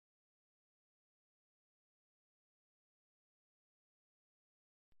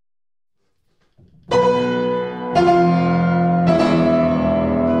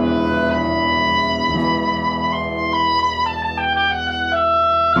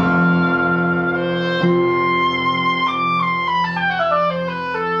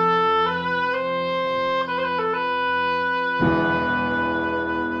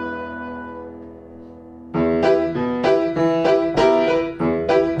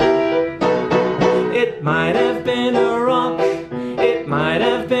It might have been a rock, it might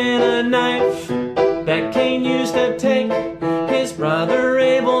have been a knife that Cain used to take his brother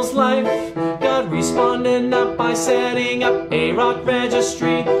Abel's life. God responded not by setting up a rock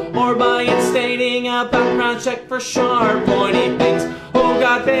registry or by instating a background check for sharp, pointy things. Oh,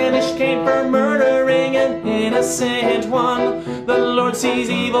 God banished Cain for murdering an innocent one. The Lord sees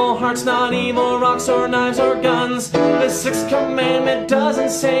evil hearts, not evil rocks or knives or guns. The sixth commandment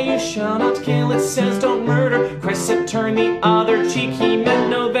doesn't say you shall not kill, it says don't murder. Christ said turn the other cheek, he meant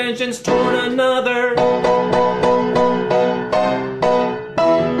no vengeance toward another.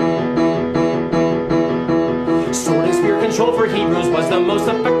 Sword and spear control for Hebrews was the most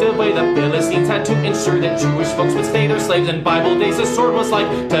effective way the Philistines had to ensure that Jewish folks would stay their slaves. In Bible days the sword was like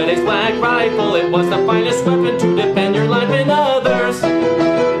today's black rifle. It was the finest weapon to defend your life and others.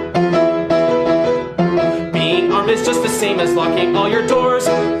 Being armed is just the same as locking all your doors.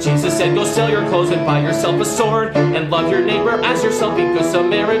 Jesus said go sell your clothes and buy yourself a sword, and love your neighbor as yourself, be good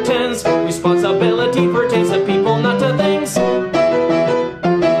Samaritans. Responsibility pertains to people, not to things.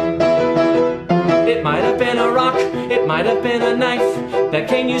 It might have been a rock, it might have been a knife that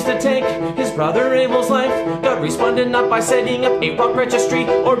Cain used to take his brother Abel's life. God responded not by setting up a rock registry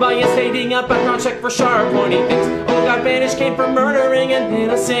or by instating a background check for sharp, pointy things. Oh, God banished Cain for murdering an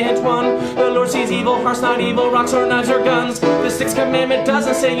innocent one. The Lord sees evil hearts, not evil rocks or knives or guns. The sixth commandment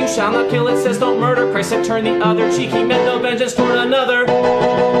doesn't say you shall not kill, it says don't murder. Christ said turn the other cheek, he meant no vengeance toward another.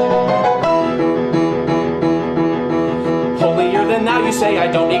 Holier than thou, you say, I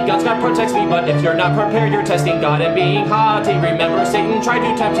don't need guns, God protects me. But if you're not prepared, you're testing God and being haughty. Remember, Satan tried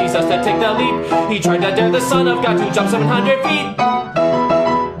to tempt Jesus to take the leap. He tried to dare the Son of God to jump 700 feet.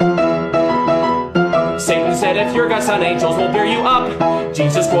 Satan said, if you're God's son, angels will bear you up.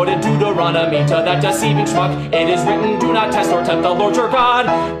 Jesus quoted Deuteronomy to that deceiving schmuck. It is written, do not test or tempt the Lord your God.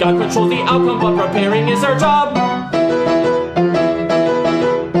 God controls the outcome, but preparing is our job.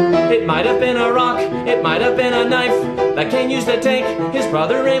 It might have been a rock, it might have been a knife that Cain used to take his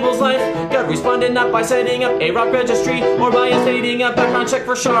brother Abel's life. God responded not by setting up a rock registry or by instating a background check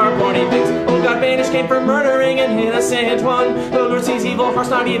for sharp, pointy things. Oh, God banished Cain for murdering an innocent one. The Lord sees evil hearts,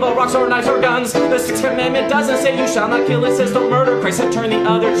 not evil rocks or knives or guns. The sixth commandment doesn't say you shall not kill, it says don't murder. Christ said turn the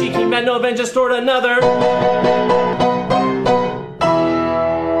other cheek, he meant no vengeance toward another.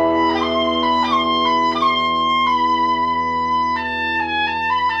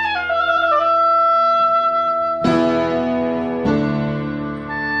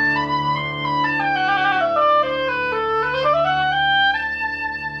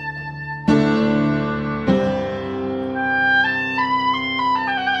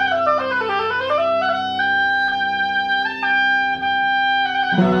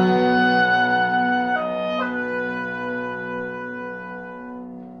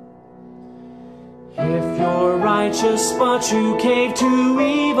 If you're righteous but you cave to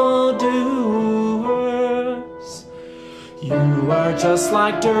evildoers, you are just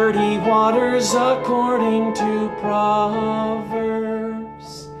like dirty waters according to Proverbs.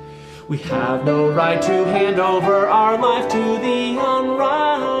 We have no right to hand over our life to the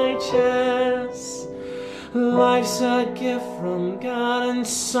unrighteous. Life's a gift from God and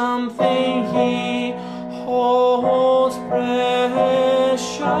something He holds precious.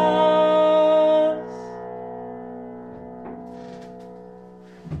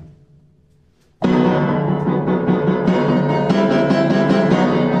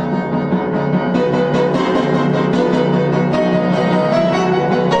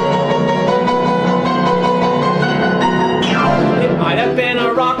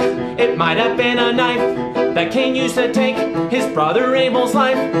 It might have been a knife that Cain used to take his brother Abel's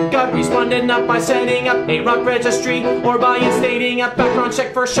life. God responded not by setting up a rock registry or by instating a background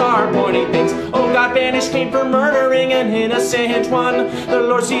check for sharp, pointy things. Oh, God banished Cain for murdering an innocent one. The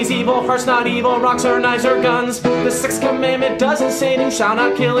Lord sees evil hearts, not evil rocks or knives or guns. The sixth commandment doesn't say you shall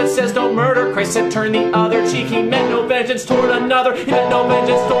not kill, it says don't murder. Christ said turn the other cheek, he meant no vengeance toward another. He meant no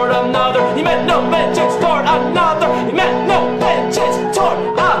vengeance toward another. He meant no vengeance toward another. He meant no vengeance toward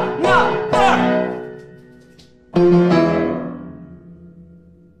another.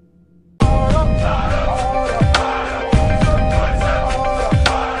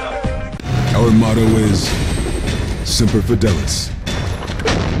 Our motto is Semper Fidelis.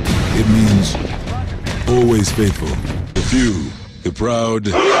 It means always faithful. The few, the proud,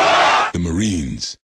 the Marines.